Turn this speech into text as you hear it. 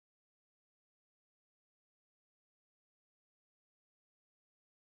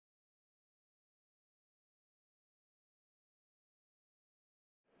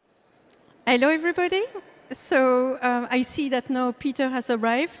Hello, everybody. So I see that now Peter has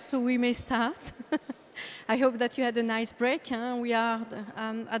arrived, so we may start. I hope that you had a nice break. We are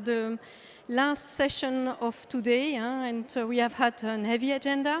at the last session of today, and we have had a heavy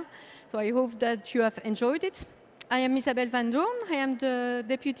agenda. So I hope that you have enjoyed it. I am Isabelle Van Doorn. I am the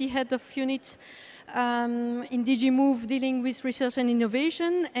Deputy Head of Unit in DG Move dealing with research and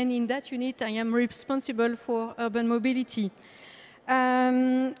innovation. And in that unit, I am responsible for urban mobility.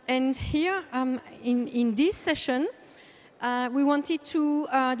 And here, in this session, we wanted to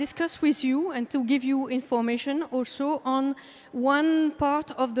discuss with you and to give you information also on one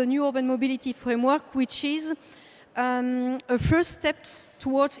part of the new urban mobility framework, which is a first step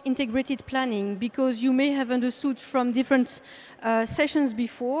towards integrated planning, because you may have understood from different sessions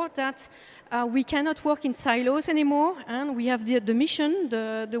before that we cannot work in silos anymore, and we have the mission,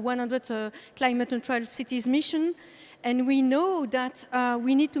 the 100 climate neutral cities mission, and we know that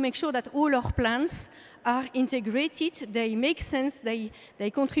we need to make sure that all our plans are integrated, they make sense, they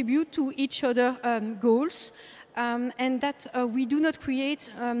contribute to each other's goals, and that we do not create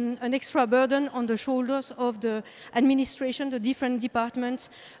an extra burden on the shoulders of the administration, the different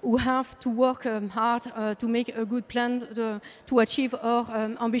departments who have to work hard to make a good plan to achieve our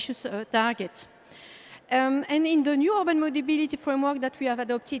ambitious target. And in the new urban mobility framework that we have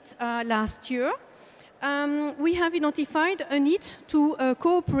adopted last year, we have identified a need to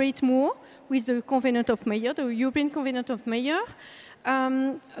cooperate more with the Covenant of Mayors, the European Covenant of Mayors,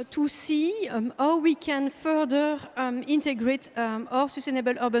 to see how we can further integrate our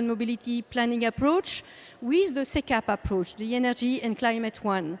sustainable urban mobility planning approach with the SECAP approach, the energy and climate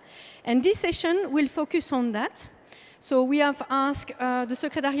one. And this session will focus on that. So we have asked the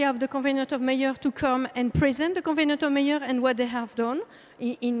Secretariat of the Covenant of Mayors to come and present the Covenant of Mayors and what they have done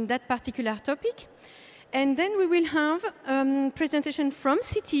in that particular topic. And then we will have presentation from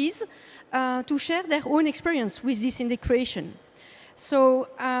cities to share their own experience with this integration. So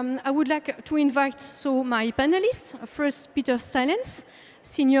I would like to invite my panelists. First, Peter Stalens,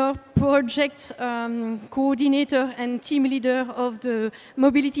 Senior Project Coordinator and Team Leader of the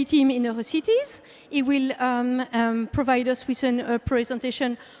Mobility Team in Eurocities. He will provide us with a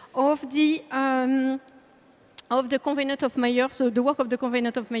presentation of the Covenant of Mayors, so the work of the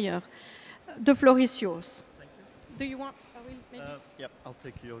Covenant of Mayors. The floor is yours. Thank you. Do you want? Yeah, I'll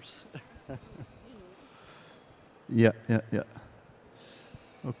take yours. Yeah.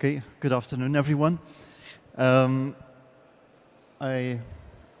 Okay. Good afternoon, everyone.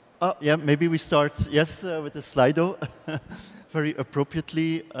 Maybe we start. Yes, with the Slido, very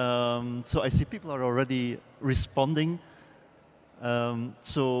appropriately. So I see people are already responding.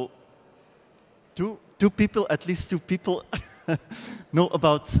 So at least two people. know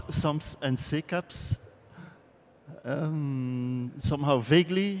about SAMS and SECAPs, somehow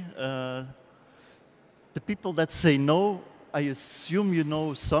vaguely. The people that say no, I assume you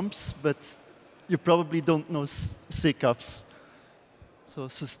know SAMS, but you probably don't know SECAPs. So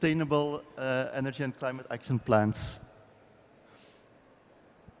Sustainable Energy and Climate Action Plans.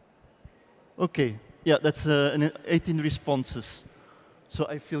 Okay, yeah, that's 18 responses. So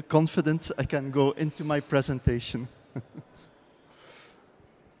I feel confident I can go into my presentation.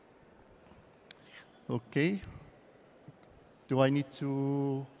 Okay. Do I need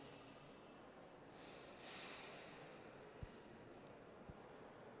to?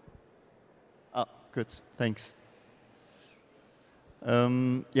 Good, thanks.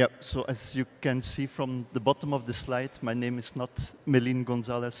 Yeah, so as you can see from the bottom of the slide, my name is not Meline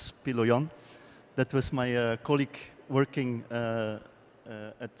Gonzalez Piloyan. That was my colleague working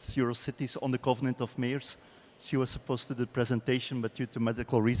at Eurocities on the Covenant of Mayors. She was supposed to do the presentation, but due to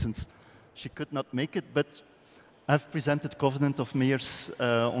medical reasons, she could not make it. But I've presented Covenant of Mayors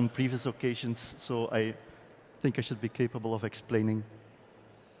on previous occasions, so I think I should be capable of explaining.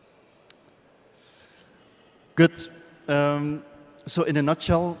 Good. So in a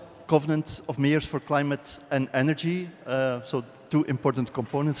nutshell, Covenant of Mayors for Climate and Energy, so two important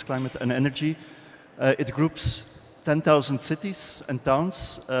components, climate and energy. It groups 10,000 cities and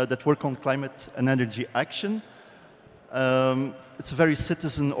towns that work on climate and energy action. It's a very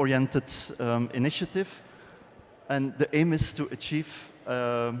citizen-oriented initiative, and the aim is to achieve,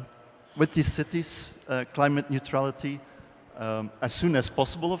 with these cities, climate neutrality as soon as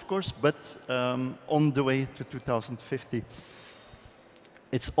possible, of course, but on the way to 2050.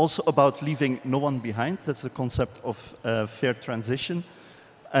 It's also about leaving no one behind. That's the concept of fair transition.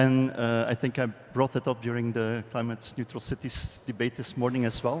 And I think I brought that up during the Climate Neutral Cities debate this morning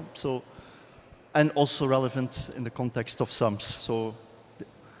as well. So, and also relevant in the context of SAMS. So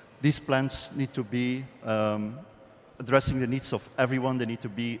these plans need to be addressing the needs of everyone. They need to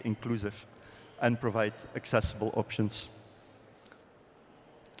be inclusive and provide accessible options.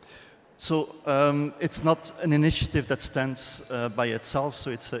 So it's not an initiative that stands by itself, so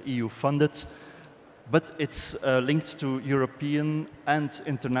it's EU funded, but it's linked to European and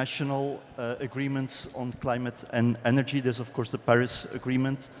international agreements on climate and energy. There's of course the Paris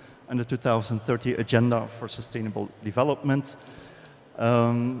Agreement and the 2030 Agenda for Sustainable Development.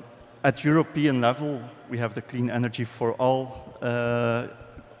 At European level, we have the Clean Energy for All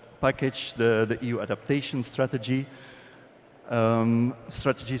package, the EU adaptation strategy,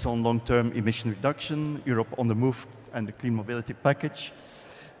 strategies on long-term emission reduction, Europe on the Move, and the Clean Mobility Package.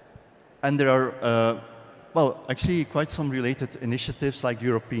 And there are, well, actually quite some related initiatives like the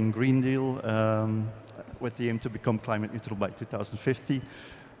European Green Deal, with the aim to become climate neutral by 2050.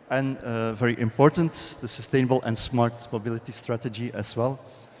 And very important, the Sustainable and Smart Mobility Strategy as well.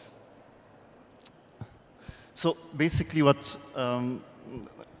 So basically what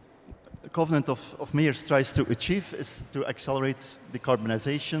the Covenant of Mayors tries to achieve is to accelerate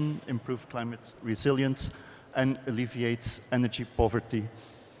decarbonization, improve climate resilience, and alleviate energy poverty.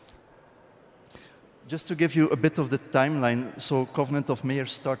 Just to give you a bit of the timeline, so Covenant of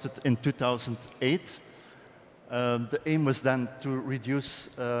Mayors started in 2008. The aim was then to reduce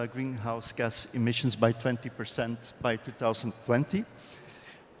greenhouse gas emissions by 20% by 2020.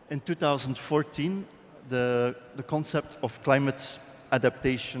 In 2014, the concept of climate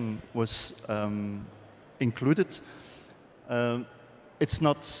adaptation was included. It's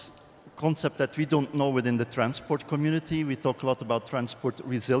not a concept that we don't know within the transport community. We talk a lot about transport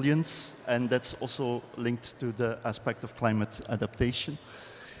resilience, and that's also linked to the aspect of climate adaptation.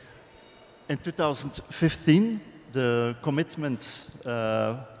 In 2015, the commitment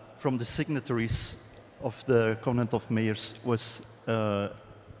from the signatories of the Covenant of Mayors was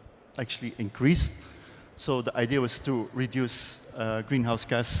actually increased. So the idea was to reduce greenhouse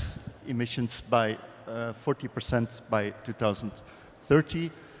gas emissions by 40% by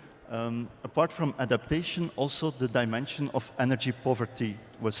 2030. Apart from adaptation, also the dimension of energy poverty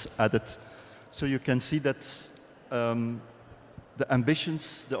was added. So you can see that the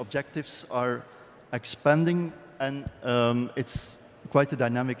ambitions, the objectives are expanding, and it's quite a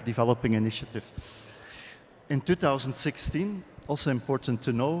dynamic developing initiative. In 2016, also important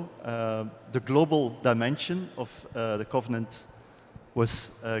to know, the global dimension of the Covenant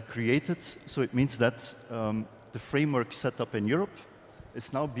was created. So it means that the framework set up in Europe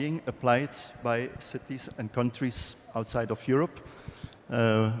is now being applied by cities and countries outside of Europe.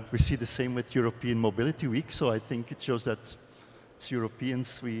 We see the same with European Mobility Week, so I think it shows that as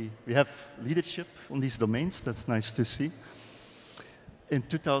Europeans we have leadership on these domains. That's nice to see. In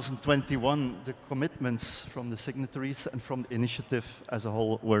 2021, the commitments from the signatories and from the initiative as a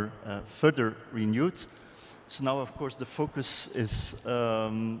whole were further renewed. So now, of course, the focus is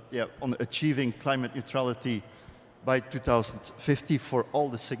on achieving climate neutrality by 2050 for all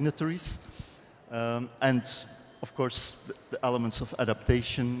the signatories. And, of course, the elements of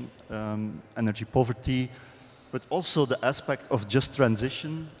adaptation, energy poverty, but also the aspect of just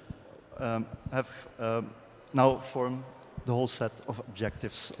transition have now formed the whole set of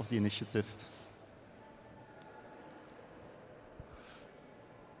objectives of the initiative.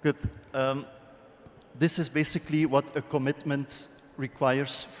 Good. This is basically what a commitment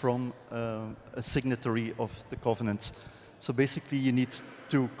requires from a signatory of the Covenant. So basically you need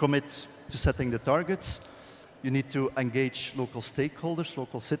to commit to setting the targets. You need to engage local stakeholders,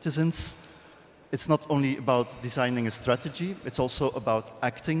 local citizens. It's not only about designing a strategy, it's also about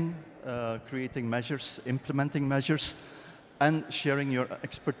acting, creating measures, implementing measures, and sharing your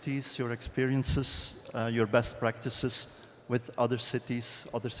expertise, your experiences, your best practices with other cities,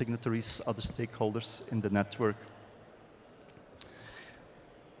 other signatories, other stakeholders in the network.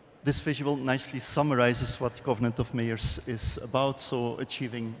 This visual nicely summarizes what Covenant of Mayors is about, so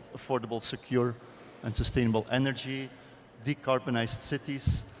achieving affordable, secure, and sustainable energy, decarbonized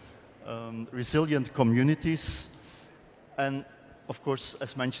cities, resilient communities, and of course,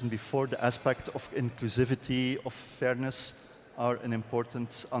 as mentioned before, the aspect of inclusivity, of fairness, are an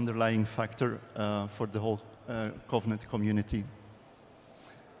important underlying factor for the whole Covenant community.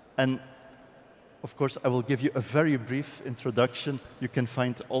 And of course, I will give you a very brief introduction. You can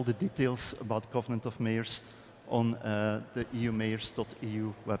find all the details about Covenant of Mayors on the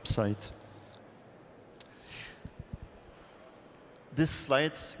eumayors.eu website. This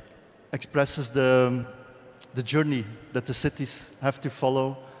slide expresses the journey that the cities have to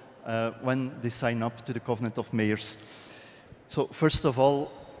follow when they sign up to the Covenant of Mayors. So first of all,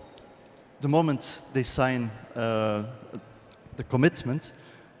 the moment they sign the commitment,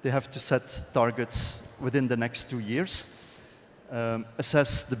 they have to set targets within the next 2 years,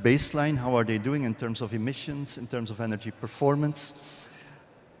 assess the baseline, how are they doing in terms of emissions, in terms of energy performance.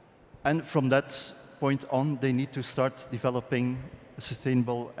 And from that point on, they need to start developing a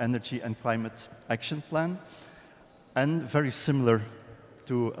sustainable energy and climate action plan. And very similar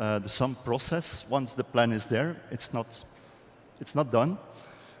to the SUM process, once the plan is there, it's not done.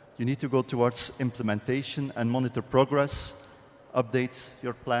 You need to go towards implementation and monitor progress, update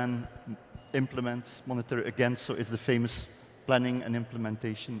your plan, implement, monitor again. So it's the famous planning and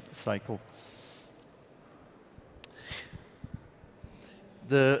implementation cycle.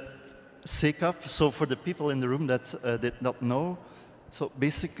 The CCAP, so for the people in the room that did not know, so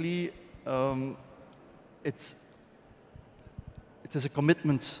basically it is a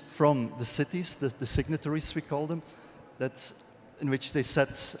commitment from the cities, the signatories we call them, in which they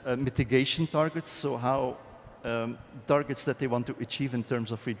set mitigation targets, so how targets that they want to achieve in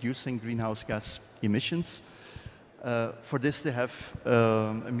terms of reducing greenhouse gas emissions. For this, they have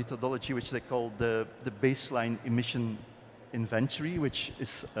a methodology which they call the baseline emission inventory, which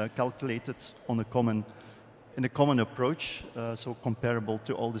is calculated on in a common approach, so comparable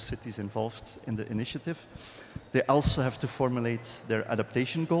to all the cities involved in the initiative. They also have to formulate their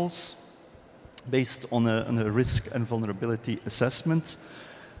adaptation goals based on a risk and vulnerability assessment.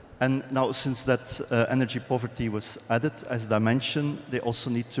 And now, since that energy poverty was added as dimension, they also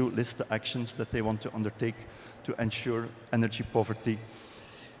need to list the actions that they want to undertake to ensure energy poverty.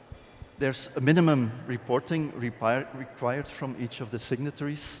 There's a minimum reporting required from each of the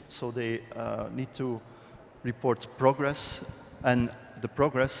signatories, so they need to report progress, and the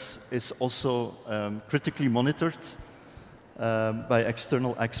progress is also critically monitored by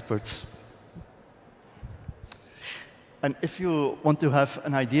external experts. And if you want to have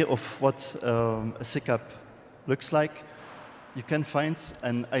an idea of what a CCAP looks like, you can find,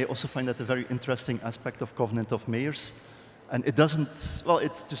 and I also find that a very interesting aspect of Covenant of Mayors, and it doesn't, well,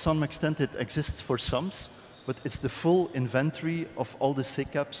 to some extent it exists for SUMs, but it's the full inventory of all the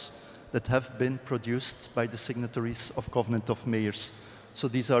CCAPs that have been produced by the signatories of Covenant of Mayors. So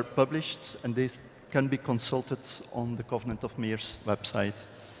these are published and they can be consulted on the Covenant of Mayors website.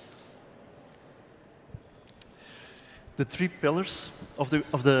 The 3 pillars of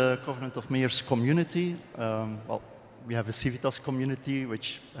the Covenant of Mayors community, well, we have a Civitas community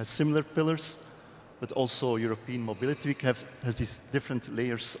which has similar pillars, but also European Mobility Week has these different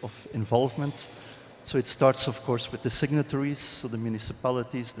layers of involvement. So it starts, of course, with the signatories, so the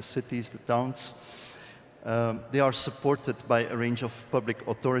municipalities, the cities, the towns. They are supported by a range of public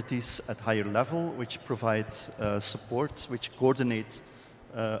authorities at higher level, which provide support, which coordinate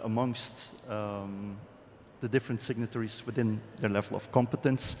amongst the different signatories within their level of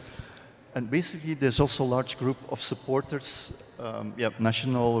competence. And basically, there's also a large group of supporters,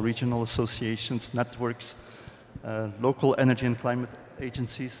 national, regional associations, networks, local energy and climate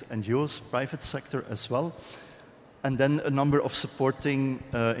agencies, NGOs, private sector as well. And then a number of supporting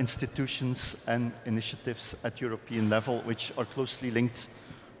institutions and initiatives at European level, which are closely linked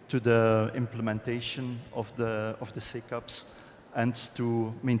to the implementation of the CCAPs and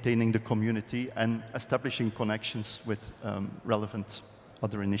to maintaining the community and establishing connections with relevant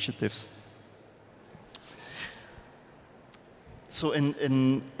other initiatives. So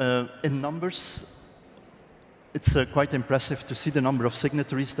in numbers, it's quite impressive to see the number of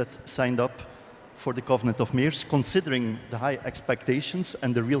signatories that signed up for the Covenant of Mayors, considering the high expectations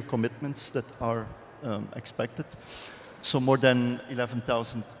and the real commitments that are expected. So more than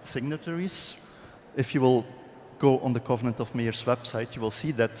 11,000 signatories. If you will go on the Covenant of Mayors website, you will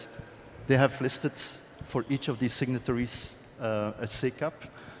see that they have listed for each of these signatories a CCAP,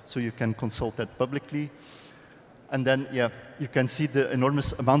 so you can consult that publicly. And then, you can see the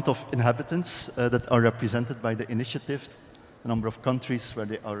enormous amount of inhabitants that are represented by the initiative, the number of countries where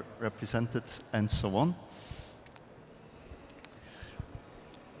they are represented, and so on.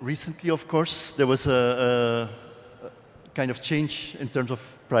 Recently, of course, there was a kind of change in terms of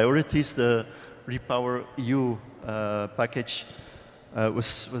priorities. The Repower EU package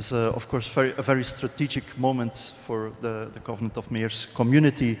was of course, a very strategic moment for the Covenant of Mayors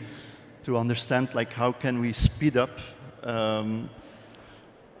community to understand, like, how can we speed up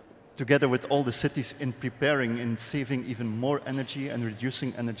together with all the cities in preparing and saving even more energy and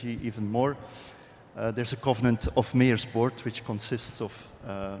reducing energy even more. There's a Covenant of Mayors board which consists of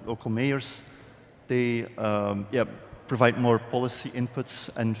local mayors. They provide more policy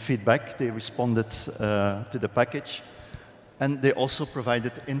inputs and feedback. They responded to the package. And they also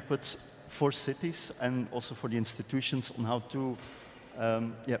provided input for cities and also for the institutions on how to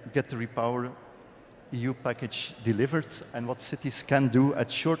get the Repower EU package delivered and what cities can do at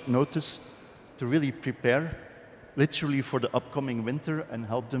short notice to really prepare literally for the upcoming winter and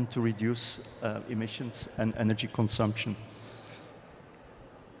help them to reduce emissions and energy consumption.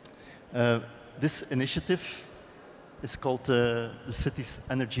 This initiative is called the City's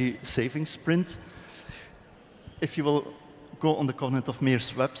Energy Savings Sprint. If you will go on the Covenant of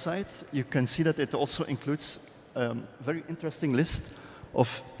Mayors website, you can see that it also includes a very interesting list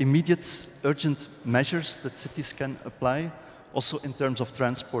of immediate, urgent measures that cities can apply, also in terms of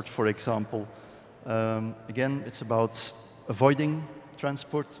transport, for example. Again, it's about avoiding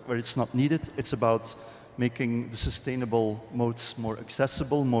transport where it's not needed. It's about making the sustainable modes more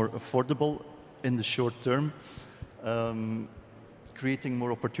accessible, more affordable in the short term, creating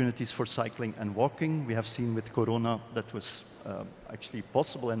more opportunities for cycling and walking. We have seen with Corona that was actually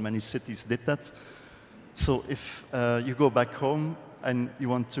possible, and many cities did that. So if you go back home and you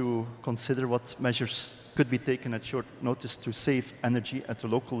want to consider what measures could be taken at short notice to save energy at the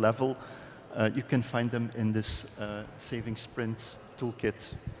local level, you can find them in this Saving Sprint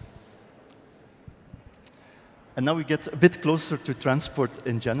toolkit. And now we get a bit closer to transport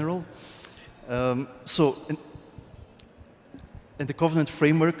in general. So in the Covenant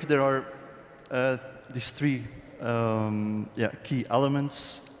framework, there are these three key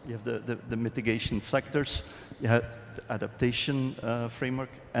elements. You have the mitigation sectors, you have the adaptation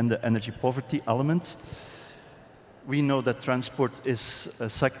framework, and the energy poverty element. We know that transport is a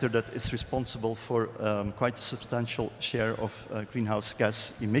sector that is responsible for quite a substantial share of greenhouse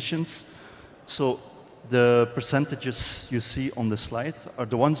gas emissions. So the percentages you see on the slide are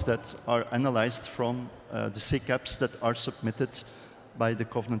the ones that are analyzed from the CCAPs that are submitted by the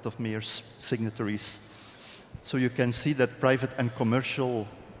Covenant of Mayors signatories. So you can see that private and commercial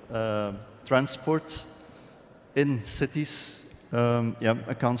transport in cities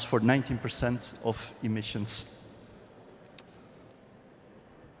accounts for 19% of emissions.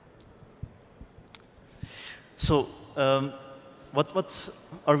 So what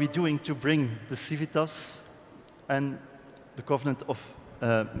are we doing to bring the Civitas and the Covenant of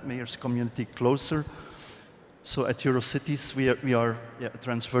Mayors community closer? So at Eurocities, we are a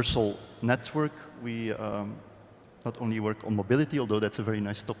transversal network. We not only work on mobility, although that's a very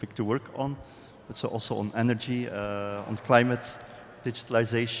nice topic to work on, but so also on energy, on climate,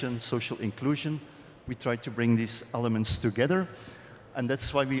 digitalization, social inclusion. We try to bring these elements together. And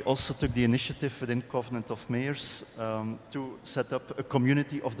that's why we also took the initiative within Covenant of Mayors to set up a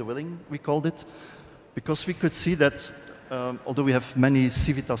community of the willing, we called it, because we could see that although we have many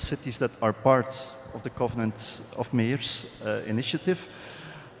Civitas cities that are part of the Covenant of Mayors initiative,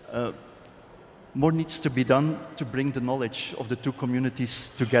 more needs to be done to bring the knowledge of the two communities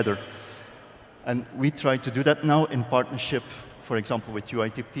together. And we try to do that now in partnership, for example, with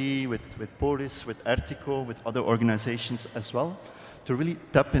UITP, with Polis, with Ertico, with other organizations as well, to really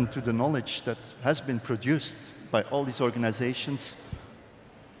tap into the knowledge that has been produced by all these organizations,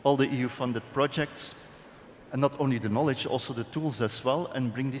 all the EU-funded projects, and not only the knowledge, also the tools as well,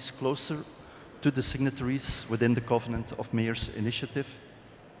 and bring this closer to the signatories within the Covenant of Mayors initiative,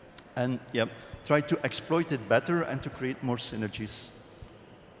 and try to exploit it better and to create more synergies.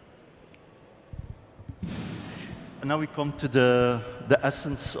 And now we come to the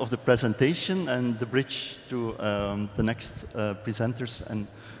essence of the presentation and the bridge to the next presenters and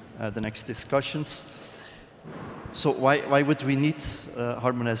the next discussions. So why would we need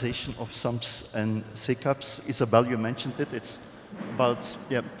harmonization of SUMPs and CCAPs? Isabel, you mentioned it. It's about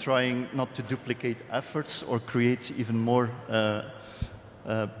trying not to duplicate efforts or create even more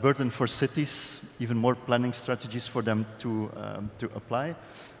burden for cities, even more planning strategies for them to apply.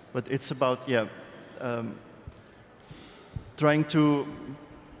 But it's about trying to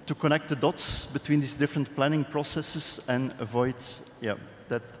connect the dots between these different planning processes and avoid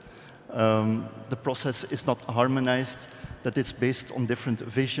that the process is not harmonized, that it's based on different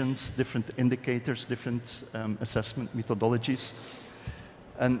visions, different indicators, different assessment methodologies.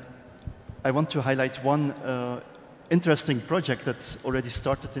 And I want to highlight one interesting project that already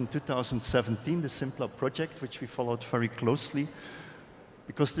started in 2017, the Simpla project, which we followed very closely,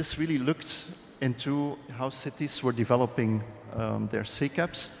 because this really looked into how cities were developing their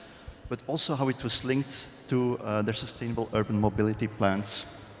CCAPs, but also how it was linked to their sustainable urban mobility plans.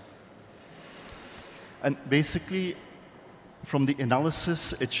 And basically, from the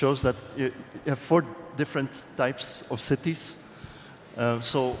analysis, it shows that you have 4 different types of cities.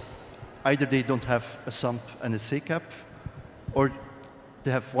 So either they don't have a SUMP and a CCAP, or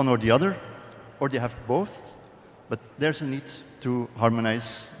they have one or the other, or they have both, but there's a need to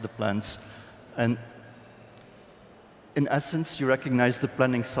harmonize the plans. And in essence, you recognize the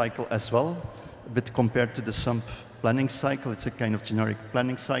planning cycle as well, but compared to the SUMP planning cycle, it's a kind of generic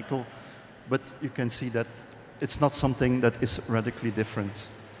planning cycle. but you can see that it's not something that is radically different.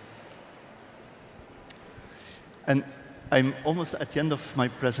 And I'm almost at the end of my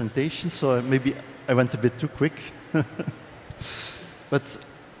presentation, so maybe I went a bit too quick. But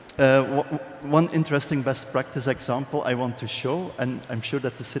one interesting best practice example I want to show, and I'm sure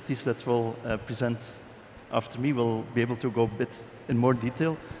that the cities that will present after me will be able to go a bit in more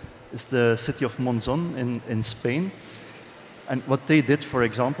detail, is the city of Monzon in Spain. And what they did, for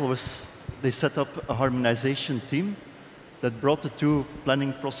example, was they set up a harmonization team that brought the two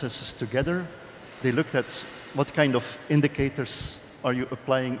planning processes together. They looked at what kind of indicators are you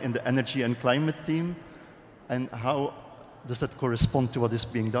applying in the energy and climate team, and how does that correspond to what is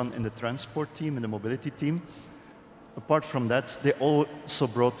being done in the transport team, in the mobility team. Apart from that, they also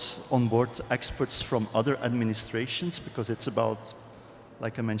brought on board experts from other administrations, because it's about,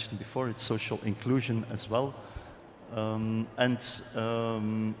 like I mentioned before, it's social inclusion as well.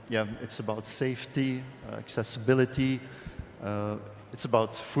 Yeah, it's about safety, accessibility, it's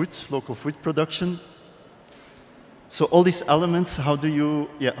about food, local food production. So all these elements, how do you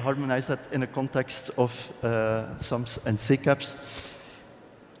harmonize that in a context of SUMPs and SECAPs?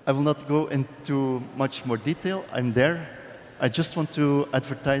 I will not go into much more detail. I'm there. I just want to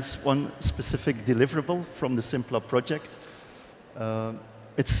advertise one specific deliverable from the Simpla project.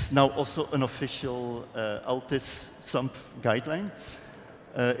 It's now also an official ALTIS SUMP guideline.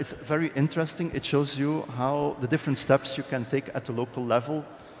 It's very interesting. It shows you how the different steps you can take at the local level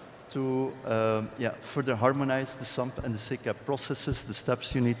to further harmonize the SUMP and the SECAP processes, the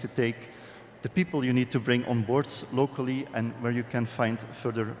steps you need to take, the people you need to bring on board locally, and where you can find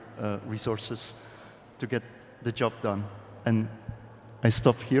further resources to get the job done. And I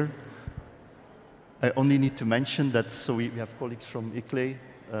stop here. I only need to mention that, so we have colleagues from ICLEI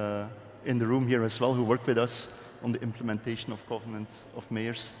in the room here as well, who work with us on the implementation of Covenant of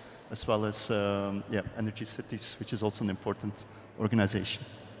Mayors, as well as Energy Cities, which is also an important organization.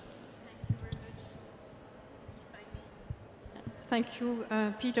 Thank you,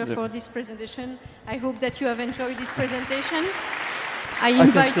 Peter, for this presentation. I hope that you have enjoyed this presentation. I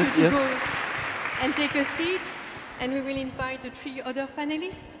invite you to go and take a seat, and we will invite the three other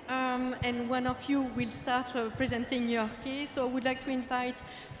panelists, and one of you will start presenting your case. So I would like to invite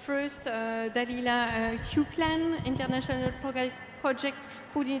first Dalila Huclan, International Project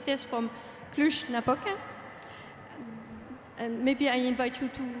Coordinator from Cluj-Napoca. And maybe I invite you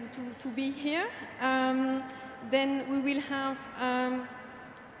to be here. Then we will have,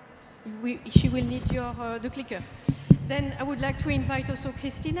 she will need the clicker. Then I would like to invite also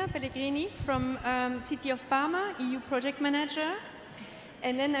Cristina Pellegrini from City of Parma, EU Project Manager.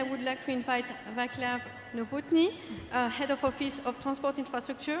 And then I would like to invite Vaclav Novotny, Head of Office of Transport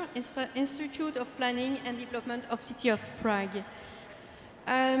Infrastructure, Institute of Planning and Development of City of Prague.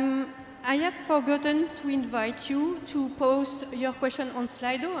 I have forgotten to invite you to post your question on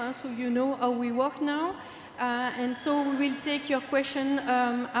Slido, so you know how we work now. And so we will take your question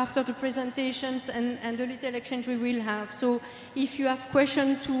after the presentations and the little exchange we will have. So if you have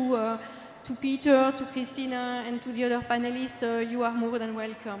questions to Peter, to Cristina, and to the other panelists, you are more than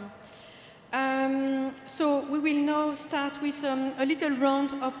welcome. So we will now start with a little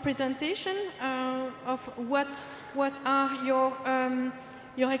round of presentation of what are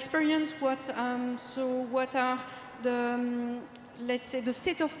your experience, what are the let's say, the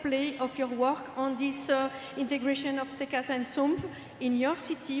state of play of your work on this integration of SECAP and SUMP in your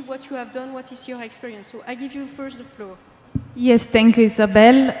city, what you have done, what is your experience. So I give you first the floor. Yes, thank you,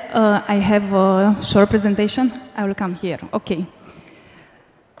 Isabel. I have a short presentation. I will come here. Okay.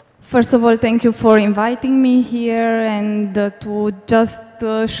 First of all, thank you for inviting me here and to just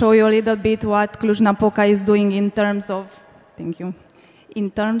show you a little bit what Cluj-Napoca is doing in terms of, thank you, in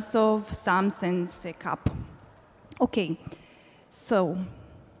terms of SUMPs and SECAP. Okay. So,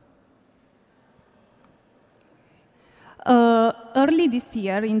 early this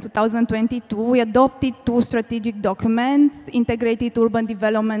year, in 2022, we adopted two strategic documents, Integrated Urban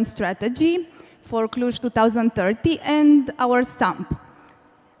Development Strategy for Cluj 2030 and our SUMP.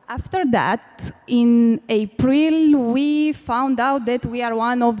 After that, in April, we found out that we are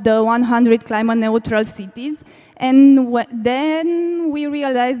one of the 100 climate neutral cities, and then we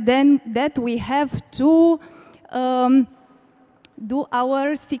realized that we have to do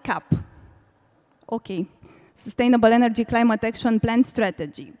our SECAP, okay, Sustainable Energy Climate Action Plan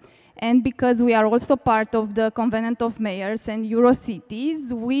Strategy. And because we are also part of the Covenant of Mayors and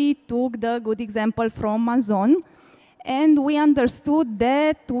Eurocities, we took the good example from Monzon, and we understood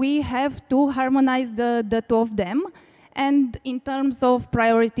that we have to harmonize the two of them. And in terms of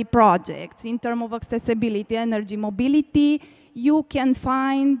priority projects, in terms of accessibility, energy, mobility, you can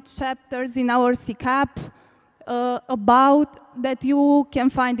find chapters in our CCAP about that you can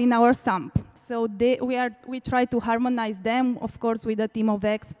find in our SAMP. So we try to harmonize them, of course, with a team of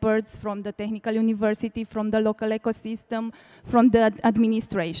experts from the technical university, from the local ecosystem, from the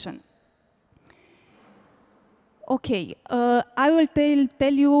administration. Okay, I will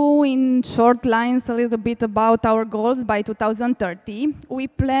tell you in short lines a little bit about our goals by 2030. We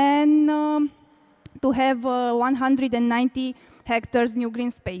plan to have 190 hectares new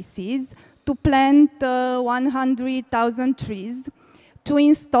green spaces, to plant 100,000 trees, to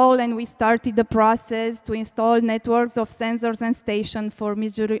install, and we started the process, to install networks of sensors and stations for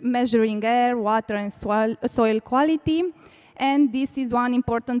measuring air, water, and soil quality. And this is one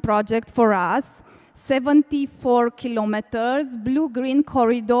important project for us, 74 kilometers blue-green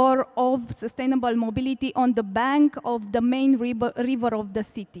corridor of sustainable mobility on the bank of the main river of the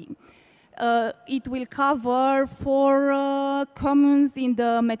city. It will cover 4 communes in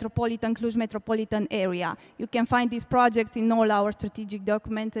the Cluj metropolitan area. You can find these projects in all our strategic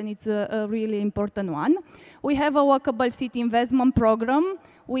documents, and it's a really important one. We have a walkable city investment program.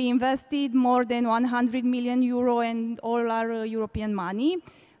 We invested more than 100 million euro and all our European money.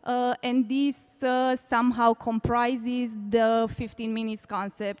 And this somehow comprises the 15 minutes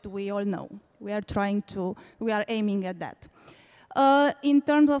concept we all know. We are aiming at that. In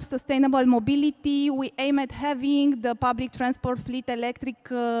terms of sustainable mobility, we aim at having the public transport fleet electric,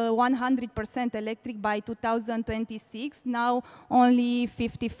 100% electric by 2026. Now only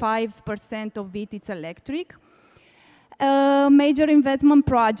 55% of it is electric. Major investment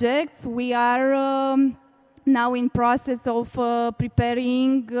projects, we are now in process of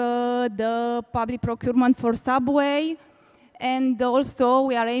preparing the public procurement for subway. And also,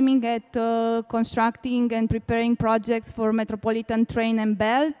 we are aiming at constructing and preparing projects for metropolitan train and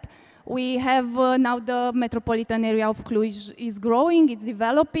belt. We have now the metropolitan area of Cluj is growing, it's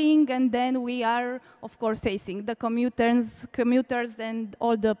developing, and then we are, of course, facing the commuters and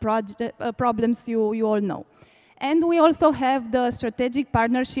all the problems you all know. And we also have the strategic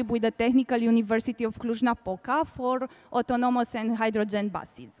partnership with the Technical University of Cluj-Napoca for autonomous and hydrogen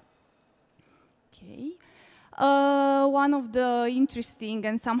buses. Okay. One of the interesting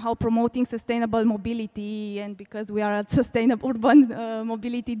and somehow promoting sustainable mobility, and because we are at Sustainable Urban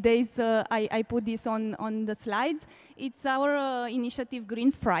Mobility Days, I put this on the slides. It's our initiative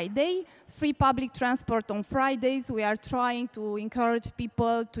Green Friday, free public transport on Fridays. We are trying to encourage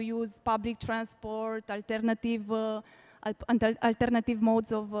people to use public transport, alternative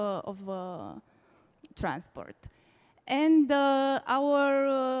modes of transport. And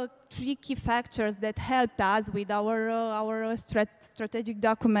our 3 key factors that helped us with our strategic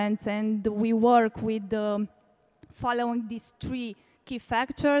documents, and we work with following these 3 key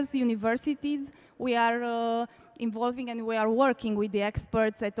factors, universities. We are involving and we are working with the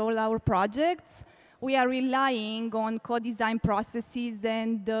experts at all our projects. We are relying on co-design processes,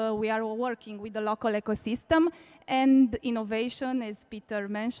 and we are working with the local ecosystem. And innovation, as Peter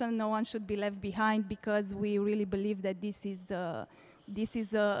mentioned, no one should be left behind, because we really believe that this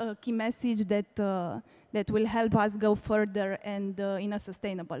is a key message that will help us go further and in a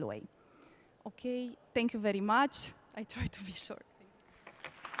sustainable way. Okay, thank you very much. I try to be short.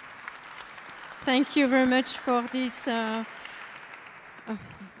 Thank you very much for this,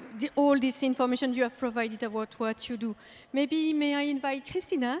 all this information you have provided about what you do. Maybe may I invite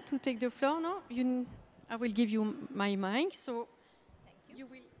Christina to take the floor now? I will give you my mic, so you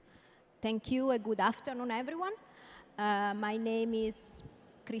will. Thank you, good afternoon, everyone. My name is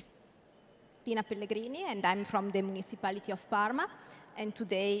Cristina Pellegrini, and I'm from the municipality of Parma. And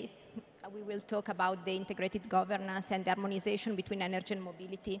today we will talk about the integrated governance and the harmonization between energy and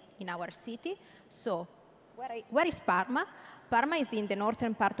mobility in our city. So, where is Parma? Parma is in the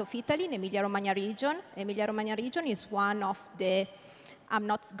northern part of Italy, in Emilia-Romagna region. Emilia-Romagna region is one of the, I'm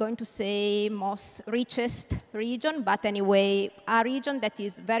not going to say most richest region, but anyway, a region that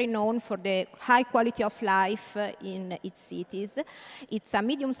is very known for the high quality of life in its cities. It's a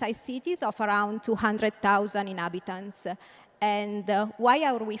medium-sized city of around 200,000 inhabitants. And why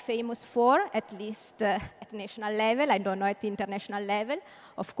are we famous for, at least at national level, I don't know at international level?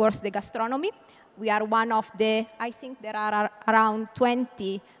 Of course, the gastronomy. We are one of the, I think there are around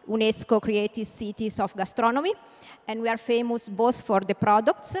 20 UNESCO creative cities of gastronomy. And we are famous both for the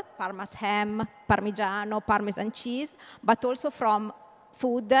products, Parma's ham, Parmigiano, Parmesan cheese, but also from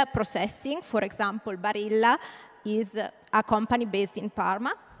food processing. For example, Barilla is a company based in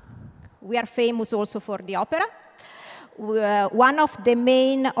Parma. We are famous also for the opera. one of the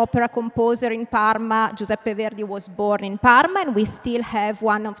main opera composer in Parma, Giuseppe Verdi, was born in Parma, and we still have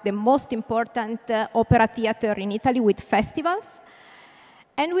one of the most important opera theater in Italy with festivals.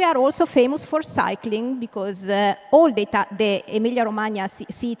 And we are also famous for cycling because all the Emilia-Romagna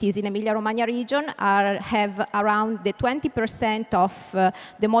cities in Emilia-Romagna region have around the 20% of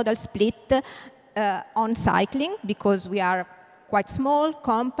the modal split on cycling, because we are quite small,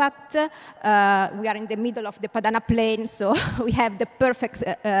 compact. We are in the middle of the Padana Plain, so we have the perfect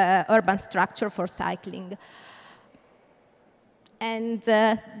urban structure for cycling. And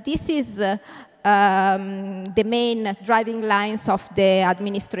this is the main driving lines of the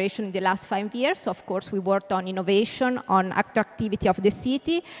administration in the last 5 years. Of course, we worked on innovation, on attractivity of the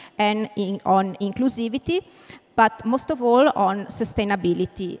city, and on inclusivity, but most of all on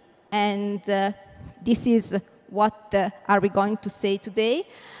sustainability. And this is what are we going to say today.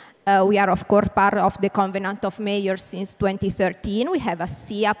 We are, of course, part of the Covenant of Mayors since 2013. We have a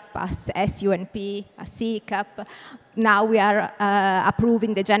CIAP, a SUNP, a CICAP. Now we are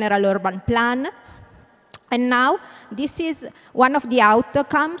approving the General Urban Plan. And now this is one of the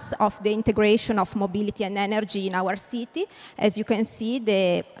outcomes of the integration of mobility and energy in our city. As you can see,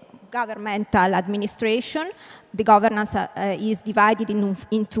 the governmental administration, the governance is divided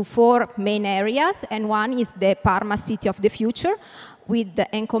into 4 main areas, and one is the Parma City of the Future, with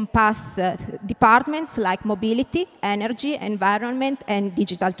encompass departments like mobility, energy, environment, and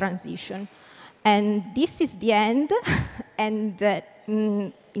digital transition. And this is the end, and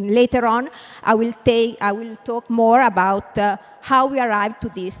later on I will talk more about how we arrived to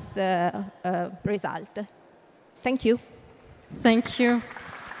this result. Thank you. Thank you.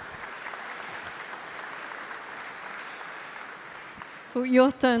 So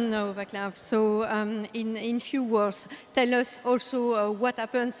your turn now, Vaclav. So in few words, tell us also what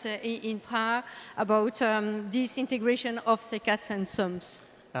happens in Prague about this integration of SECATS and SUMPs.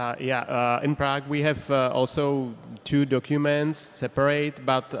 In Prague we have also 2 documents separate,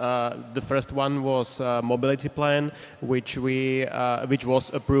 but the first one was mobility plan, which was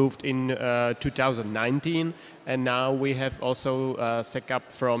approved in 2019, and now we have also SECAP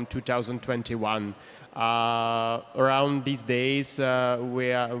from 2021. Around these days,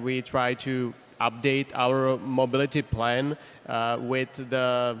 we try to update our mobility plan with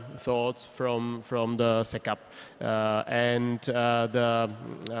the thoughts from the SECAP, and the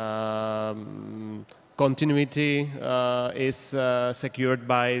continuity is secured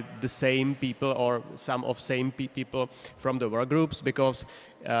by the same people or some of same people from the work groups, because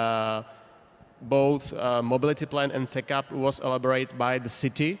both mobility plan and SECAP was elaborated by the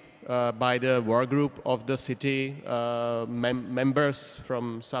city, by the work group of the city, members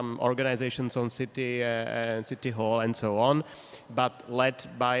from some organizations on city and city hall and so on, but led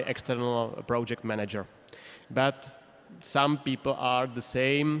by external project manager. But some people are the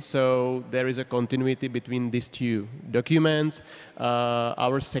same, so there is a continuity between these 2 documents.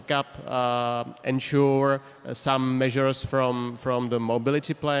 Our SECAP ensure some measures from the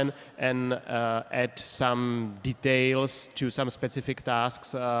mobility plan and add some details to some specific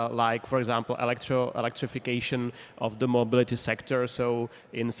tasks, like, for example, electrification of the mobility sector. So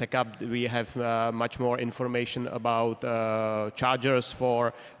in SECAP we have much more information about chargers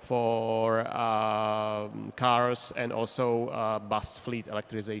for cars, and also bus fleet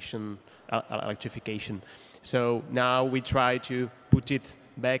electrification. So now we try to put it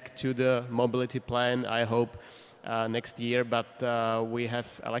back to the mobility plan, I hope next year, but we have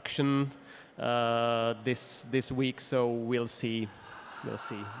election this week, so we'll see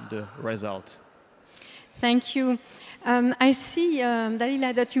the result. Thank you. I see,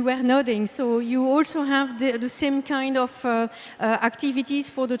 Dalila, that you were nodding. So you also have the same kind of activities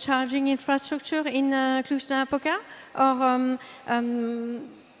for the charging infrastructure in Cluj-Napoca? Or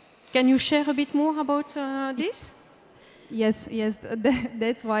can you share a bit more about this? Yes,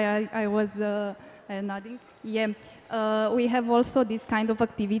 that's why I was nodding. Yeah, we have also this kind of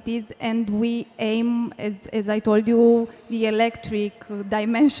activities, and we aim, as I told you, the electric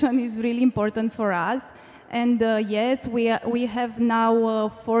dimension is really important for us. And yes, we have now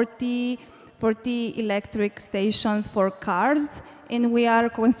 40 electric stations for cars, and we are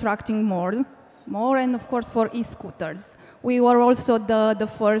constructing more, and of course for e-scooters. We were also the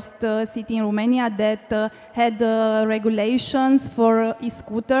first city in Romania that had regulations for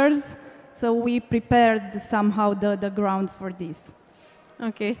e-scooters, so we prepared somehow the ground for this.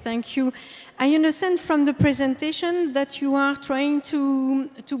 Okay, thank you. I understand from the presentation that you are trying to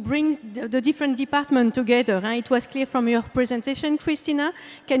bring the different departments together. It was clear from your presentation, Christina.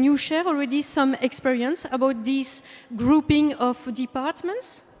 Can you share already some experience about this grouping of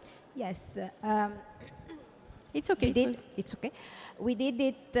departments? Yes. It's okay. It's okay. We did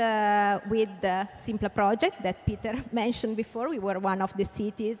it with the Simpla project that Peter mentioned before. We were one of the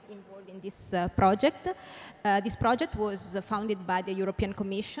cities involved in this project. This project was founded by the European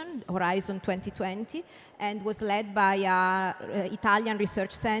Commission, Horizon 2020, and was led by an Italian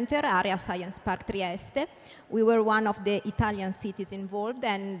research center, Area Science Park Trieste. We were one of the Italian cities involved,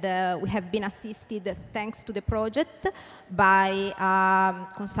 and we have been assisted, thanks to the project, by a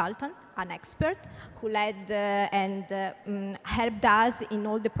consultant, an expert, who led and helped us in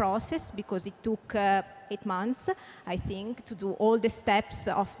all the process, because it took 8 months, I think, to do all the steps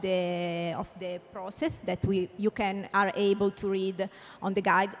of the process that you are able to read on the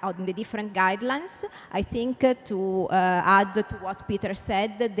different guidelines. I think to add to what Peter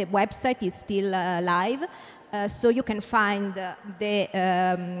said, the website is still live. So you can find the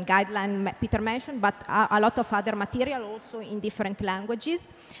guideline Peter mentioned, but a lot of other material also in different languages.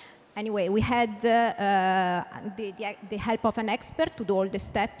 Anyway, we had the help of an expert to do all the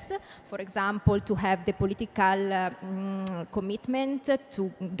steps. For example, to have the political commitment,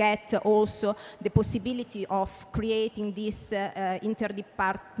 to get also the possibility of creating this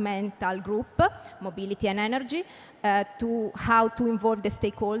interdepartmental group, mobility and energy, to how to involve the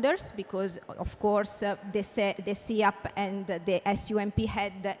stakeholders, because of course the CEAP and the SUMP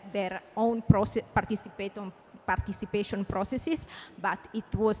had their own participation processes, but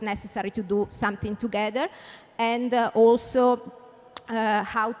it was necessary to do something together, and also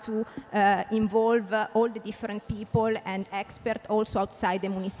how to involve all the different people and experts also outside the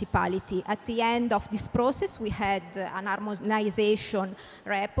municipality. At the end of this process, we had an harmonization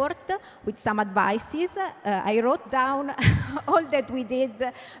report with some advices. I wrote down all that we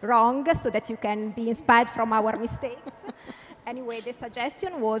did wrong so that you can be inspired from our mistakes. Anyway, the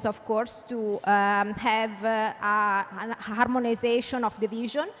suggestion was, of course, to have a harmonization of the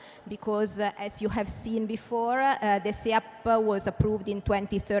vision, because as you have seen before, the CEAP was approved in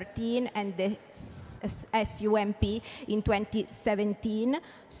 2013 and the SUMP in 2017.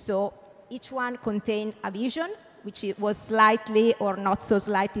 So each one contained a vision, which was slightly or not so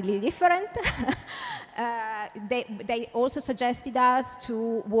slightly different. They also suggested us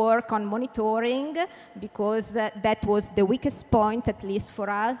to work on monitoring, because that was the weakest point, at least for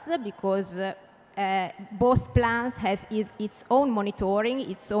us, because both plans has its own monitoring,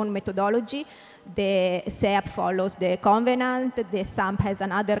 its own methodology. The CEAP follows the covenant, the SUMP has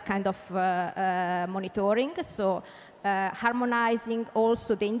another kind of monitoring. So harmonizing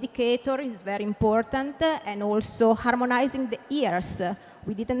also the indicator is very important, and also harmonizing the years.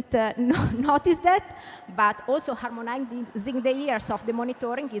 We didn't notice that, but also harmonizing the years of the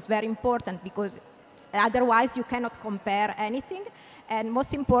monitoring is very important, because otherwise you cannot compare anything. And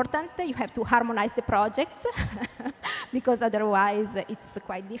most important, you have to harmonize the projects, because otherwise it's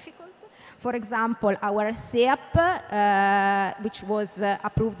quite difficult. For example, our CEAP, which was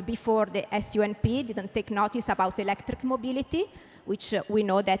approved before the SUMP, didn't take notice about electric mobility, which we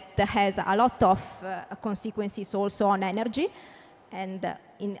know that has a lot of consequences also on energy. And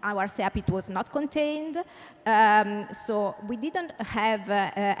in our CEAP it was not contained. So we didn't have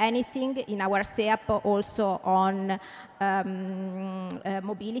anything in our CEAP also on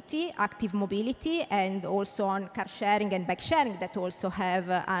mobility, active mobility, and also on car sharing and bike sharing, that also have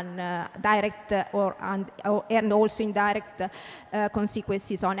an direct and also indirect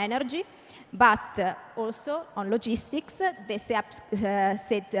consequences on energy. But also on logistics, the CEAP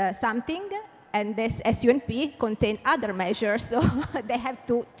said something, and this SUMP contain other measures, so they have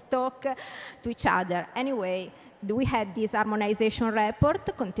to talk to each other. Anyway, we had this harmonization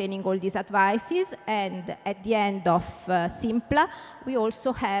report containing all these advices, and at the end of Simpla, we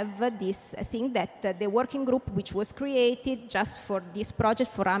also have this thing that the working group, which was created just for this project,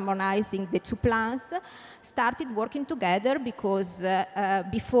 for harmonizing the two plans, started working together, because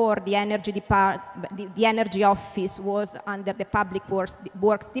before the energy office was under the public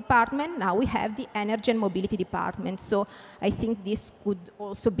works department. Now we have the energy and mobility department. So I think this could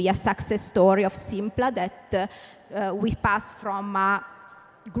also be a success story of Simpla, that we passed from a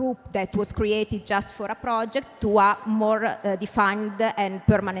group that was created just for a project to a more defined and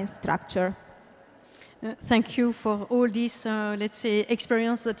permanent structure. Thank you for all this, let's say,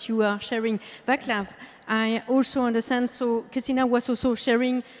 experience that you are sharing. Vaclav, yes. I also understand, so Christina was also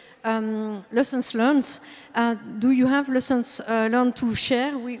sharing lessons learned. Do you have lessons learned to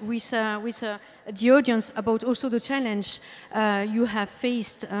share with the audience about also the challenge you have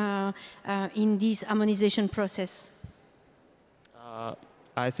faced in this harmonization process?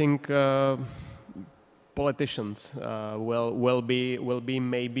 I think politicians will be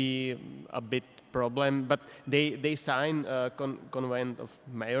maybe a bit problem, but they sign a convent of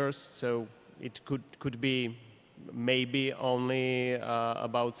mayors, so it could be maybe only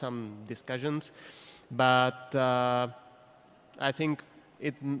about some discussions, but I think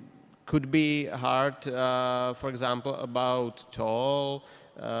it could be hard, for example, about toll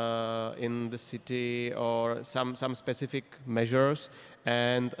in the city or some specific measures,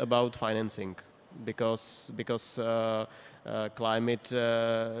 and about financing, because climate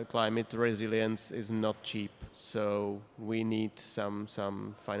resilience is not cheap. So we need some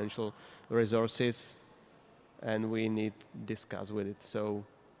financial resources, and we need to discuss with it. So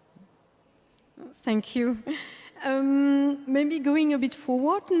thank you. Maybe going a bit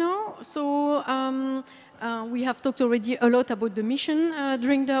forward now. So we have talked already a lot about the mission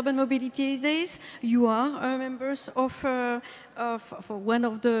during the Urban Mobility Days. You are members of one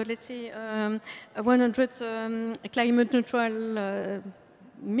of the, let's say, 100 climate neutral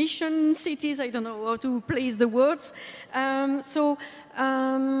mission cities. I don't know how to place the words. So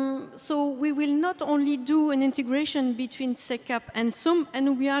we will not only do an integration between SECAP and SUMP,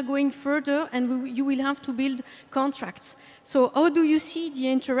 and we are going further, and you will have to build contracts. So how do you see the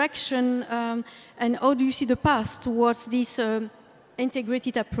interaction, and how do you see the path towards this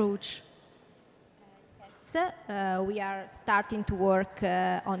integrated approach? We are starting to work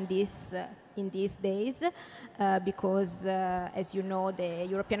on this in these days because, as you know, the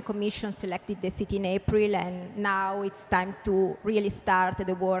European Commission selected the city in April, and now it's time to really start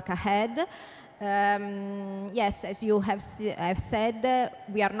the work ahead. Yes, as you have said,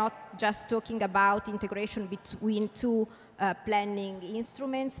 we are not just talking about integration between two planning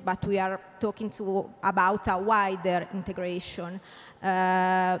instruments, but we are talking about a wider integration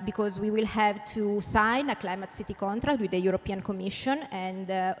because we will have to sign a climate city contract with the European Commission, and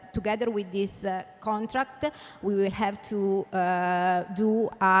together with this contract we will have to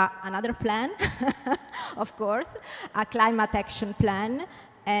do another plan, of course, a climate action plan.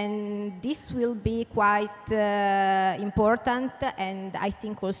 And this will be quite important, and I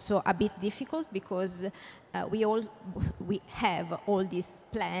think also a bit difficult, because we have all these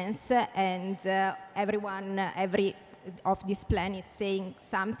plans, and every of this plan is saying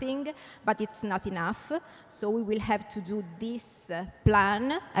something, but it's not enough. So we will have to do this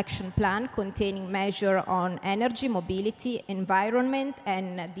action plan, containing measures on energy, mobility, environment,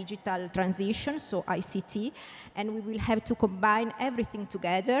 and digital transition, so ICT, and we will have to combine everything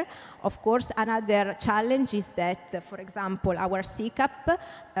together. Of course, another challenge is that, for example, our SECAP,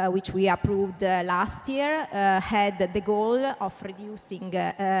 which we approved last year, had the goal of reducing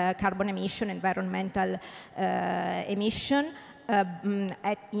carbon emission, environmental emission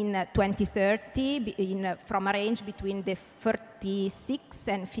in 2030 from a range between the 36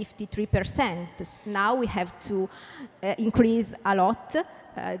 and 53%. Now we have to increase a lot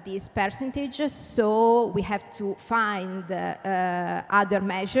these percentages, so we have to find other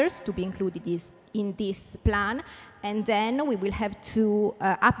measures to be included in this plan, and then we will have to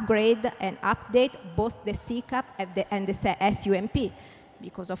upgrade and update both the SECAP and the SUMP,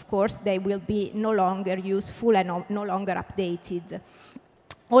 because of course they will be no longer useful and no longer updated.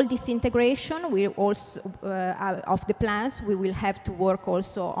 All this integration will also, of the plans, we will have to work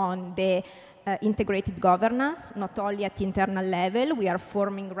also on the integrated governance, not only at internal level. We are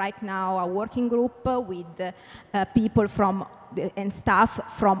forming right now a working group with people and staff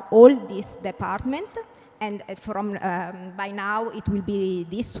from all these departments. And by now it will be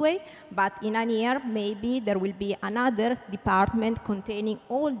this way, but in a year maybe there will be another department containing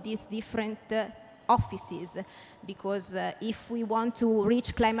all these different offices, because if we want to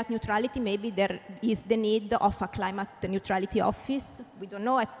reach climate neutrality, maybe there is the need of a climate neutrality office. We don't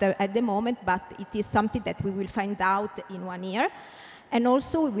know at the moment, but it is something that we will find out in 1 year. And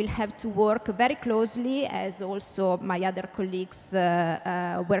also we will have to work very closely, as also my other colleagues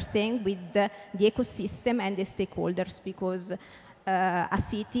were saying, with the ecosystem and the stakeholders, because a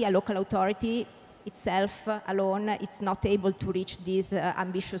city, a local authority itself alone, it's not able to reach these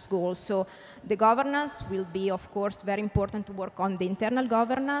ambitious goals. So the governance will be, of course, very important to work on the internal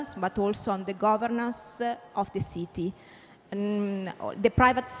governance, but also on the governance of the city. The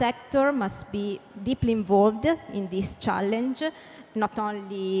private sector must be deeply involved in this challenge, not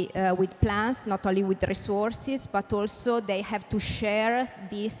only with plans, not only with resources, but also they have to share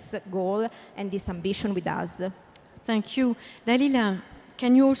this goal and this ambition with us. Thank you. Dalila,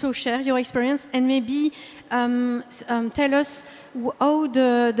 can you also share your experience and maybe tell us how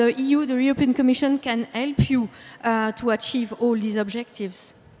the EU, the European Commission, can help you to achieve all these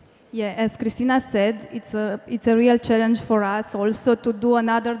objectives? Yeah, as Christina said, it's a real challenge for us also to do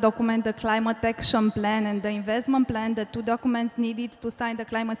another document, the climate action plan and the investment plan, the two documents needed to sign the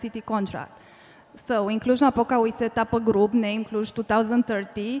climate city contract. So in Cluj-Napoca, we set up a group named Cluj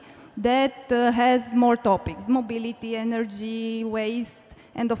 2030, that has more topics: mobility, energy, waste,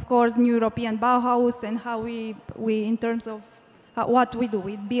 and of course, new European Bauhaus, and how we in terms of what we do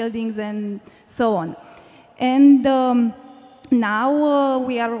with buildings and so on. And now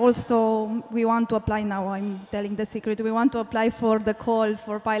we want to apply now, I'm telling the secret, we want to apply for the call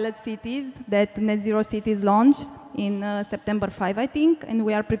for pilot cities that Net Zero Cities launched in September 5, I think, and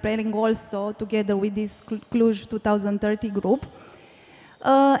we are preparing also together with this Cluj 2030 group.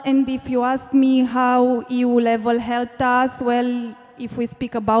 And if you ask me how EU level helped us, well, if we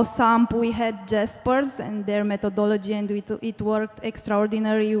speak about SAMP, we had Jaspers and their methodology, and it worked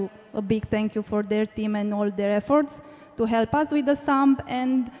extraordinary. A big thank you for their team and all their efforts to help us with the SAMP.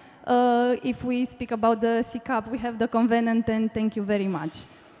 And if we speak about the CCAP, we have the Covenant, and thank you very much.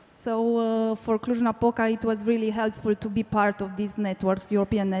 So for Cluj-Napoca, it was really helpful to be part of these networks,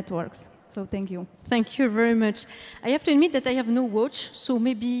 European networks. So thank you. Thank you very much. I have to admit that I have no watch, so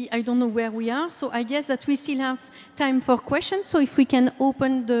maybe I don't know where we are. So I guess that we still have time for questions. So if we can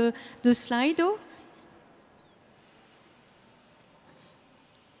open the Slido.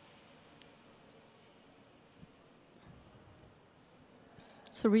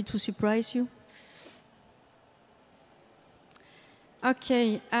 Sorry to surprise you.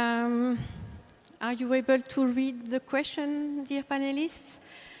 Okay. Are you able to read the question, dear panelists?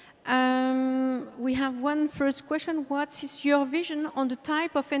 We have one first question. What is your vision on the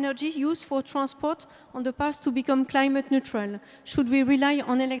type of energy used for transport on the path to become climate neutral? Should we rely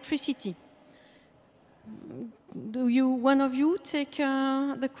on electricity? Do you, one of you, take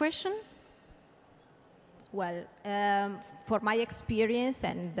the question? Well, for my experience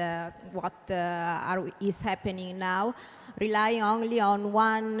and what is happening now, relying only on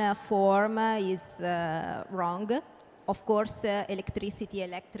one form is wrong. Of course, electricity,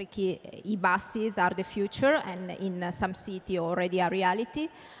 electric e-buses are the future, and in some city already a reality.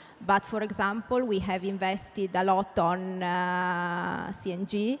 But for example, we have invested a lot on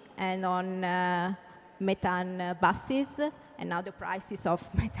CNG and on methane buses, and now the prices of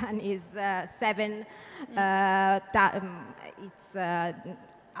methane is it's a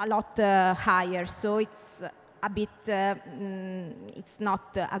lot higher. So it's a bit, it's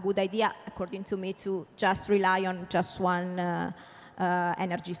not a good idea, according to me, to just rely on just one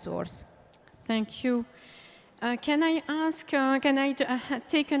energy source. Thank you. Can I ask, can I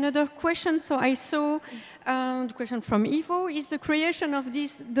take another question? So I saw the question from Ivo. Is the creation of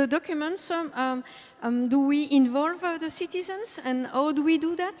the documents, do we involve the citizens, and how do we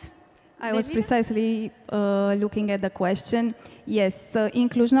do that? I was precisely looking at the question. Yes, in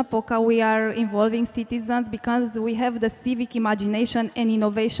Cluj-Napoca we are involving citizens because we have the Civic Imagination and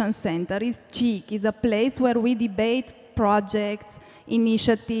Innovation Center. It's CIIC, it's a place where we debate projects,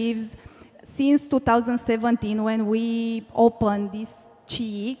 initiatives. Since 2017, when we opened this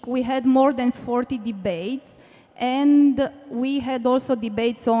CIIC, we had more than 40 debates, and we had also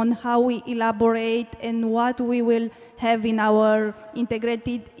debates on how we elaborate and what we will have in our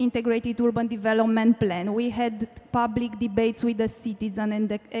integrated urban development plan. We had public debates with the citizen and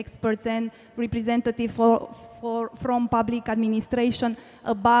the experts and representatives from public administration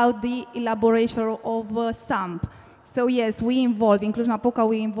about the elaboration of SAMP. So yes, we involve, in Cluj-Napoca,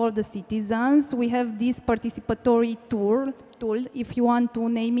 we involve the citizens. We have this participatory tool, if you want to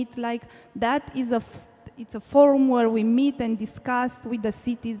name it like that. It's a forum where we meet and discuss with the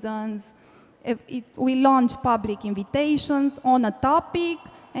citizens. We launch public invitations on a topic,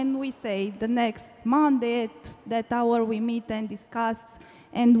 and we say the next Monday at that hour we meet and discuss,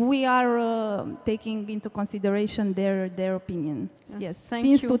 and we are taking into consideration their opinions. Yes,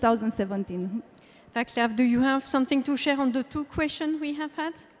 since 2017. Vaclav, do you have something to share on the two questions we have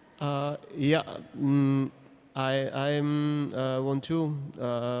had? Yeah, I'm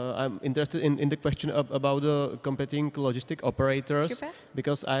interested in the question about the competing logistic operators. Super.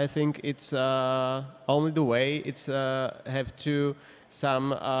 Because I think it's only the way it's have to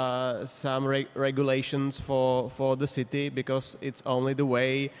some regulations for the city, because it's only the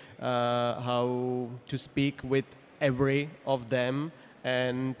way how to speak with every of them,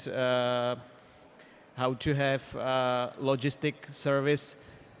 and how to have logistic service,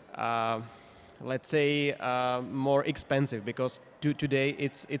 let's say, more expensive, because today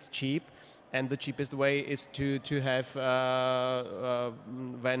it's cheap, and the cheapest way is to have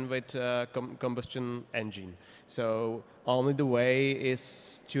van with combustion engine. So only the way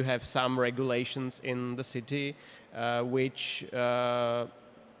is to have some regulations in the city which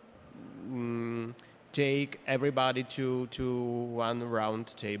take everybody to one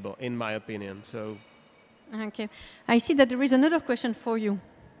round table, in my opinion. So. Okay. I see that there is another question for you.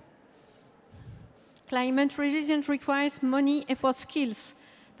 Climate resilience requires money, effort, skills.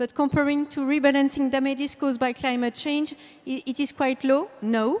 but comparing to rebalancing damages caused by climate change, it is quite low?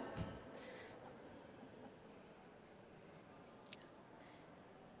 No.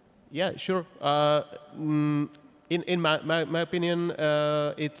 Yeah, sure. In my opinion,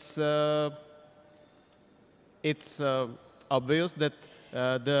 it's obvious that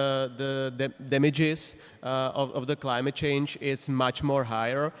the damages of the climate change is much more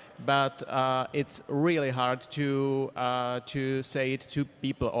higher, but it's really hard to say it to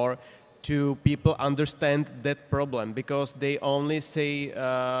people or to people understand that problem, because they only say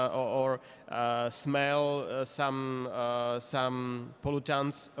or smell some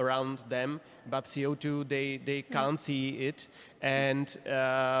pollutants around them, but CO2 they can't see it. And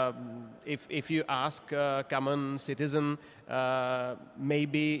if you ask a common citizen,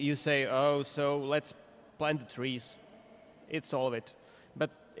 maybe you say, oh, so let's plant the trees, it's solve it. But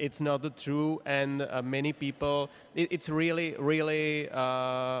it's not true, and many people, it's really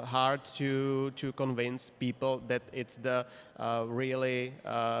hard to convince people that it's the really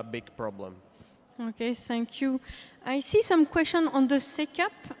big problem. Okay, thank you. I see some question on the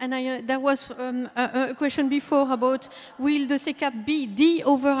SECAP, and there was a question before about will the SECAP be the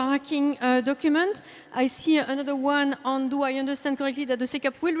overarching document. I see another one on, do I understand correctly that the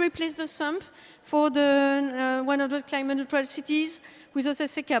SECAP will replace the SUMP for the 100 climate neutral cities with the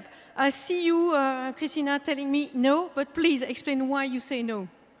SECAP? I see you, Christina, telling me no, but please explain why you say no.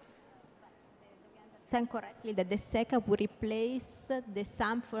 Correctly that the SECAP will replace the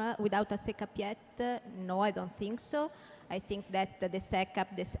SUMP without a SECAP yet? No, I don't think so. I think that the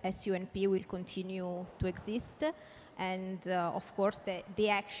SECAP, the SUNP will continue to exist. And of course, the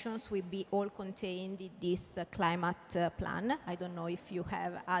actions will be all contained in this climate plan. I don't know if you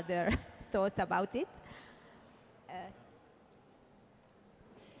have other thoughts about it.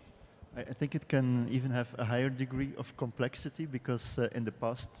 I think it can even have a higher degree of complexity, because in the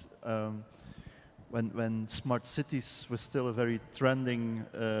past, when smart cities was still a very trending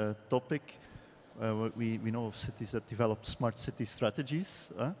topic, we know of cities that developed smart city strategies,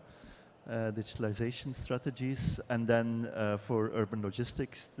 digitalization strategies, and then for urban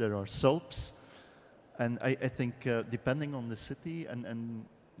logistics there are SULPs. And I think depending on the city and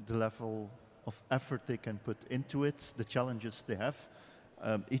the level of effort they can put into it, the challenges they have,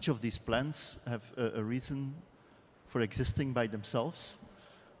 each of these plans have a reason for existing by themselves.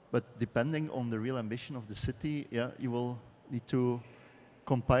 But depending on the real ambition of the city, yeah, you will need to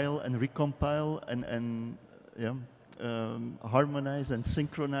compile and recompile and harmonize and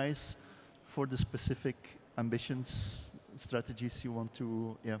synchronize for the specific ambitions, strategies you want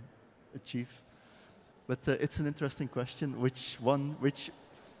to achieve. But it's an interesting question, which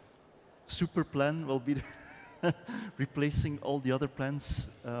super plan will be replacing all the other plans.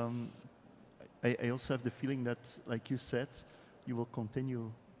 I also have the feeling that, like you said, you will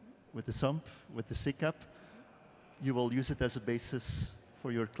continue with the SUMP, with the SECAP. You will use it as a basis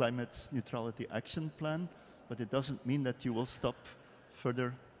for your climate neutrality action plan, but it doesn't mean that you will stop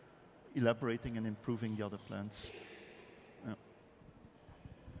further elaborating and improving the other plans. Yeah.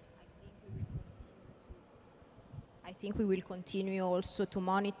 I think we will continue also to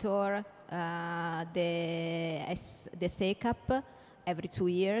monitor the SECAP every 2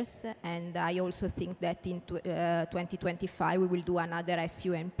 years, and I also think that in 2025 we will do another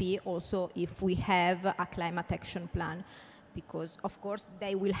SUNP also if we have a climate action plan, because of course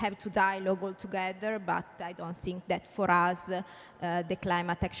they will have to dialogue all together, but I don't think that for us the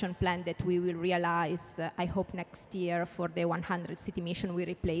climate action plan that we will realize, I hope next year for the 100 city mission, we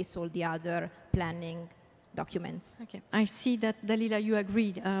replace all the other planning documents. Okay, I see that Dalila, you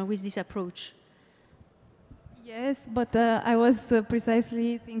agreed with this approach. Yes, but I was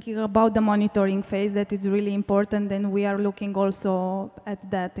precisely thinking about the monitoring phase that is really important, and we are looking also at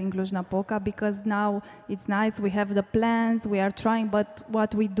that in Cluj-Napoca, because now it's nice, we have the plans, we are trying, but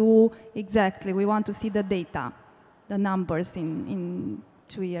what we do exactly, we want to see the data, the numbers in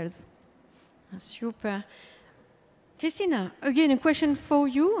 2 years. Super. Christina, again, a question for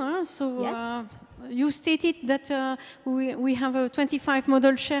you. So yes. You stated that we have a 25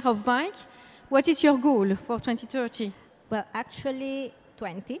 model share of bike. What is your goal for 2030? Well, actually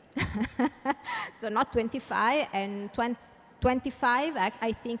 20. So not 25, and 25,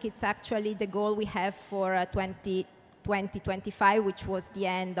 I think it's actually the goal we have for 2025, which was the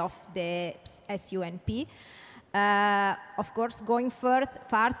end of the SUNP. Of course, going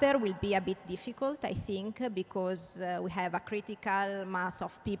further will be a bit difficult, I think, because we have a critical mass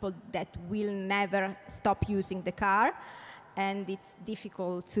of people that will never stop using the car. And it's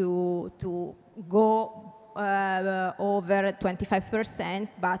difficult to go over 25%,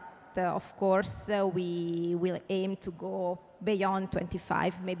 but of course, we will aim to go beyond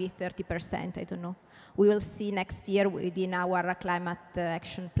 25, maybe 30%, I don't know. We will see next year within our climate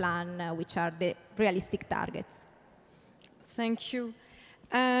action plan, which are the realistic targets. Thank you.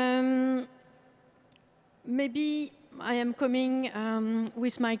 Maybe I am coming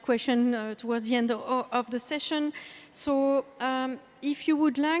with my question towards the end of the session. So if you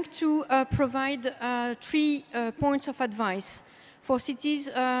would like to provide 3 points of advice for cities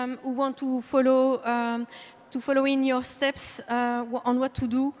who want to follow in your steps on what to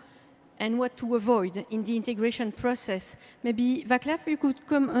do and what to avoid in the integration process. Maybe Vaclav, you could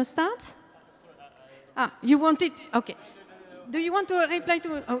come start? You wanted, okay. Do you want to reply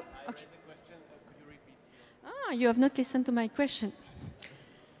to, oh, okay. You have not listened to my question.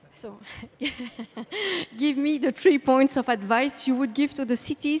 So give me the 3 points of advice you would give to the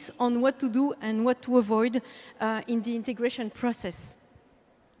cities on what to do and what to avoid in the integration process.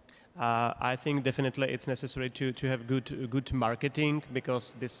 I think definitely it's necessary to have good marketing,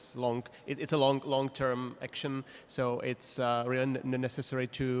 because it's a long-term action. So it's really necessary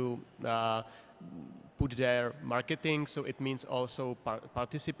to put their marketing. So it means also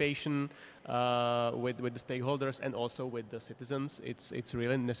participation with the stakeholders and also with the citizens. It's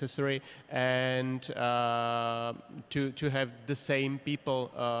really necessary, and to have the same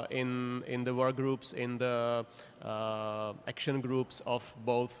people in the work groups, in the action groups of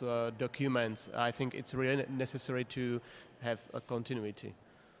both documents. I think it's really necessary to have a continuity.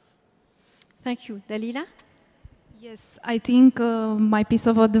 Thank you. Dalila? Yes, I think my piece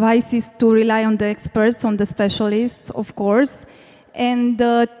of advice is to rely on the experts, on the specialists, of course, and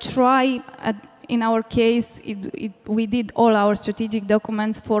try, in our case, we did all our strategic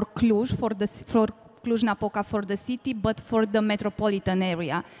documents for Cluj, for Cluj-Napoca, for the city, but for the metropolitan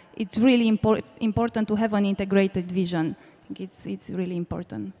area. It's really important to have an integrated vision. I think it's really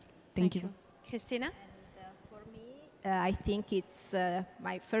important. Thank you. Christina? I think it's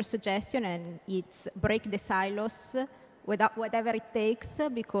my first suggestion, and it's break the silos whatever it takes,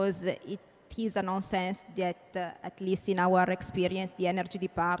 because it is a nonsense that, at least in our experience, the energy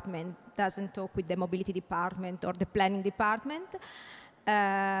department doesn't talk with the mobility department or the planning department,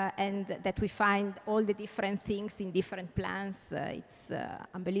 and that we find all the different things in different plans. It's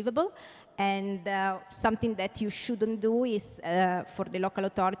unbelievable. And something that you shouldn't do is, for the local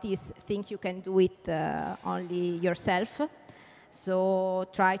authorities, think you can do it only yourself. So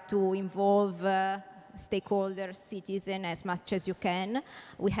try to involve stakeholders, citizens, as much as you can.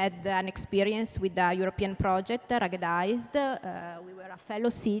 We had an experience with the European project, Ruggedized. We were a fellow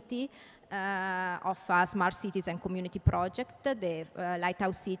city of a smart cities and community project. The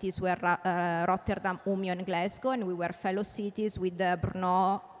lighthouse cities were Rotterdam, Umeå, and Glasgow, and we were fellow cities with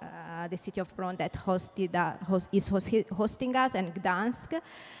Brno, the city of Brno that is hosting us, and Gdansk.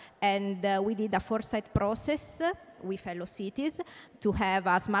 And we did a foresight process with fellow cities to have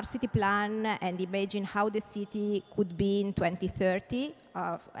a smart city plan and imagine how the city could be in 2030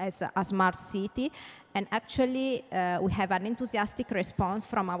 as a smart city. And actually, we have an enthusiastic response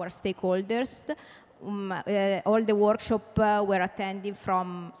from our stakeholders. All the workshops were attended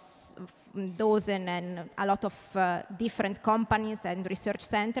from dozen and a lot of different companies and research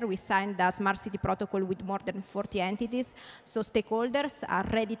centers. We signed a smart city protocol with more than 40 entities. So stakeholders are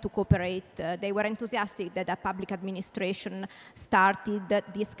ready to cooperate. They were enthusiastic that a public administration started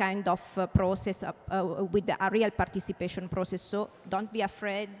this kind of process with a real participation process. So don't be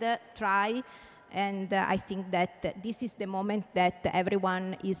afraid, try. And I think that this is the moment that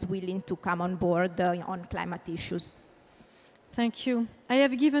everyone is willing to come on board on climate issues. Thank you. I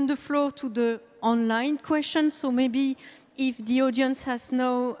have given the floor to the online questions, so maybe if the audience has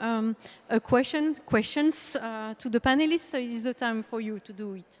no questions to the panelists, so it is the time for you to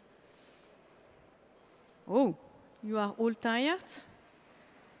do it. Oh, you are all tired?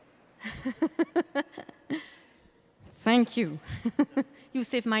 Thank you. You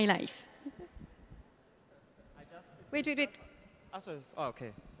saved my life. Wait. Oh,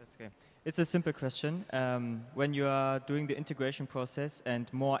 okay, that's okay. It's a simple question. When you are doing the integration process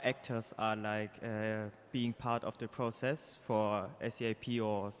and more actors are like being part of the process for SEIP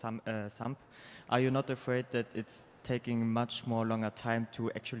or SAMP, are you not afraid that it's taking much more longer time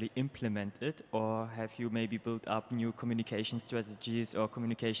to actually implement it? Or have you maybe built up new communication strategies or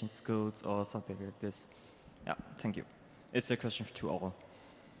communication skills or something like this? Yeah, thank you. It's a question to all.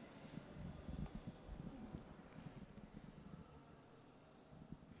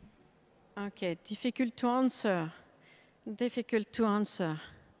 Okay, difficult to answer. Difficult to answer.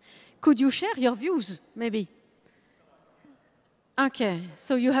 Could you share your views, maybe? Okay,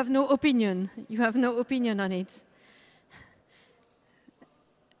 so you have no opinion. You have no opinion on it.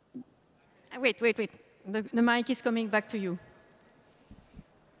 Wait. The mic is coming back to you.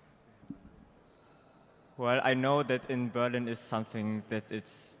 Well, I know that in Berlin is something that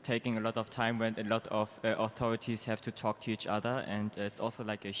it's taking a lot of time when a lot of authorities have to talk to each other, and it's also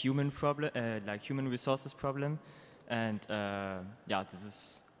like a human problem, like human resources problem. And yeah, this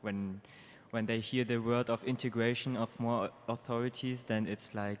is when they hear the word of integration of more authorities, then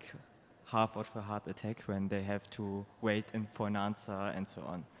it's like half of a heart attack when they have to wait for an answer and so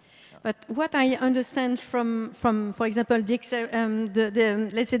on. But what I understand from for example, let's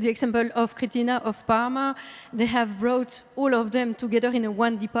say the example of Cristina of Parma, they have brought all of them together in a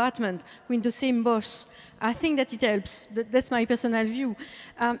one department with the same boss. I think that it helps. That's my personal view.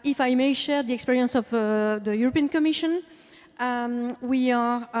 If I may share the experience of the European Commission,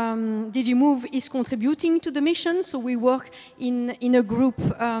 DG Move is contributing to the mission, so we work in a group.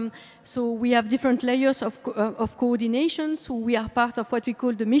 So we have different layers of coordination. So we are part of what we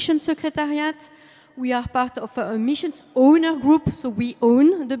call the mission secretariat. We are part of a missions owner group, so we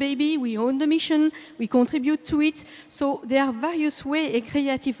own the baby, we own the mission, we contribute to it. So there are various ways, a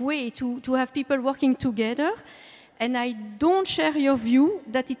creative way to have people working together. And I don't share your view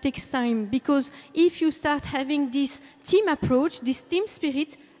that it takes time, because if you start having this team approach, this team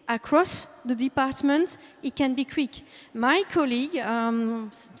spirit across the department, it can be quick. My colleague,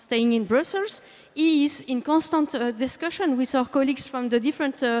 staying in Brussels, is in constant discussion with our colleagues from the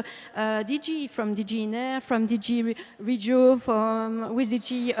different DG, from DG INER, from DG Regio, with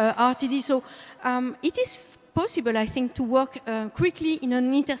DG RTD. So it is possible, I think, to work quickly in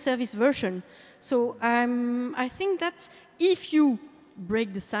an inter-service version. So I think that if you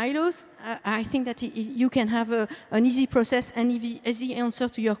break the silos, I think that you can have an easy process and easy answer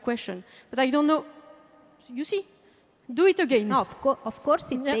to your question. But I don't know, you see, do it again. No, of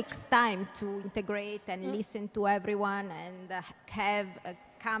course it takes time to integrate and listen to everyone and have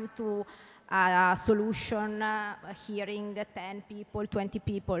come to a solution, hearing 10 people, 20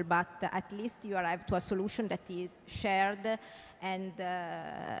 people, but at least you arrive to a solution that is shared and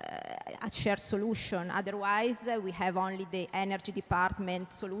a shared solution. Otherwise, we have only the energy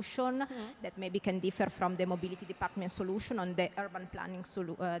department solution that maybe can differ from the mobility department solution on the urban planning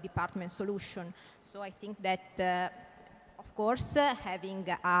department solution. So I think that of course, having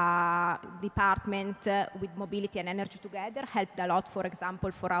a department with mobility and energy together helped a lot, for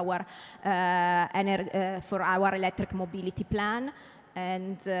example, for our electric mobility plan.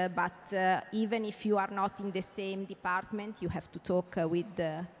 And, but even if you are not in the same department, you have to talk with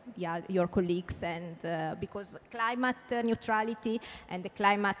your colleagues, and because climate neutrality and the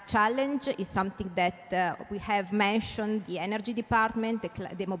climate challenge is something that we have mentioned, the energy department,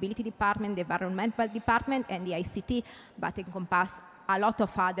 the mobility department, the environmental department, and the ICT, but encompass a lot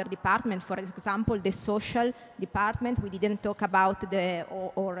of other departments. For example, the social department, we didn't talk about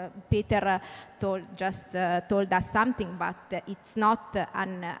or Peter told us something, but it's not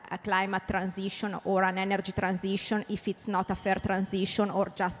a climate transition or an energy transition if it's not a fair transition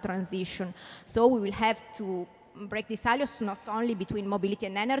or just transition. So we will have to break the silos not only between mobility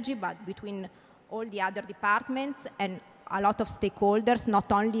and energy, but between all the other departments and a lot of stakeholders, not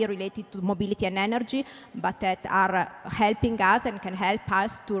only related to mobility and energy, but that are helping us and can help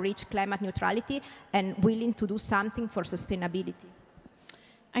us to reach climate neutrality and willing to do something for sustainability.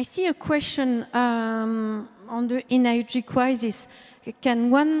 I see a question on the energy crisis. Can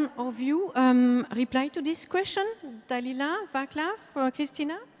one of you reply to this question? Dalila, Václav,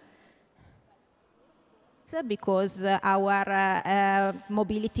 Cristina? Because our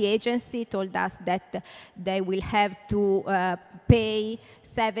mobility agency told us that they will have to pay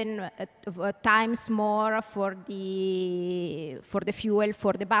 7 times more for the fuel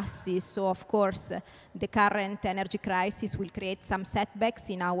for the buses. So of course the current energy crisis will create some setbacks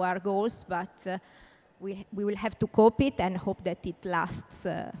in our goals, but we will have to cope it and hope that it lasts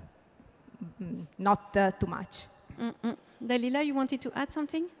not too much. Dalila, you wanted to add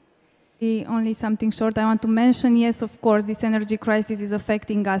something? Only something short I want to mention. Yes, of course, this energy crisis is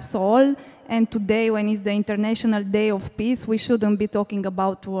affecting us all. And today, when it's the International Day of Peace, we shouldn't be talking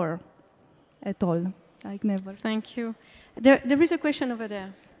about war at all, like never. Thank you. There is a question over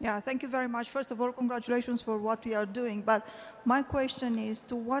there. Yeah, thank you very much. First of all, congratulations for what we are doing. But my question is,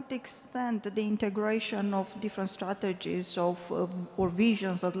 to what extent the integration of different strategies or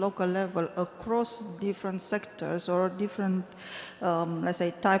visions at local level across different sectors or different, let's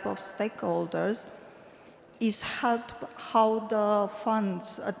say, type of stakeholders is helped how the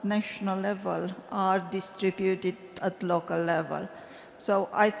funds at national level are distributed at local level? So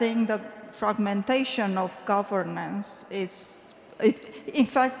I think the fragmentation of governance is, in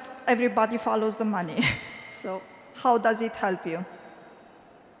fact, everybody follows the money. So how does it help you?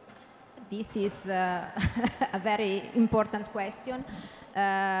 this is a very important question.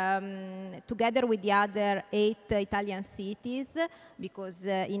 Together with the other 8 Italian cities, because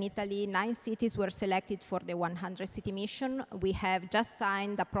in Italy 9 cities were selected for the 100 city mission. We have just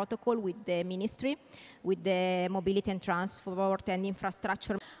signed a protocol with the ministry, with the mobility and transport and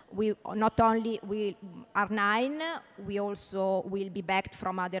infrastructure. We not only are 9, we also will be backed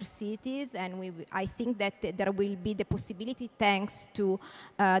from other cities, and I think that there will be the possibility, thanks to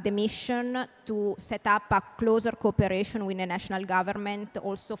the mission, to set up a closer cooperation with the national government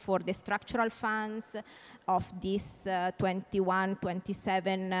also for the structural funds of this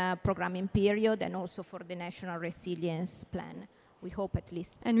 21-27 programming period, and also for the national resilience plan. We hope, at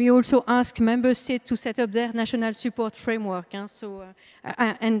least. And we also ask member states to set up their national support framework. And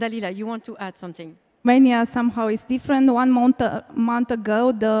Dalila, you want to add something? Romania somehow is different. 1 month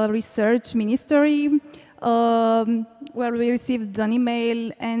ago, the research ministry, where we received an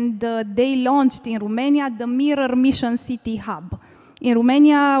email, and they launched in Romania the Mirror Mission City Hub. In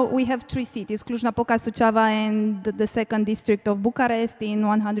Romania, we have 3 cities, Cluj-Napoca, Suceava, and the 2nd district of Bucharest in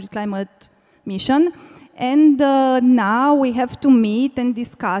 100 climate mission. And now we have to meet and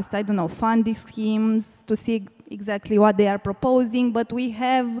discuss, I don't know, funding schemes to see exactly what they are proposing. But we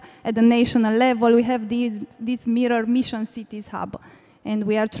have, at the national level, we have this Mirror Mission Cities Hub. And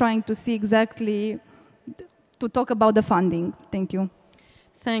we are trying to see exactly, to talk about the funding. Thank you.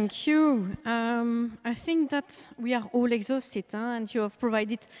 Thank you. I think that we are all exhausted, and you have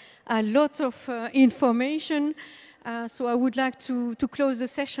provided a lot of information. So I would like to close the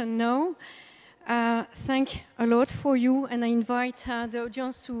session now. Thank a lot for you, and I invite the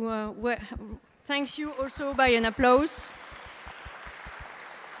audience to thank you also by an applause.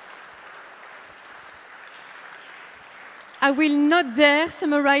 I will not dare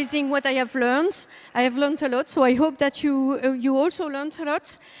summarizing what I have learned. I have learned a lot, so I hope that you also learned a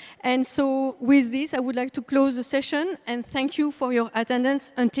lot. And so with this, I would like to close the session and thank you for your attendance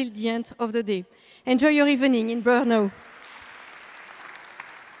until the end of the day. Enjoy your evening in Brno.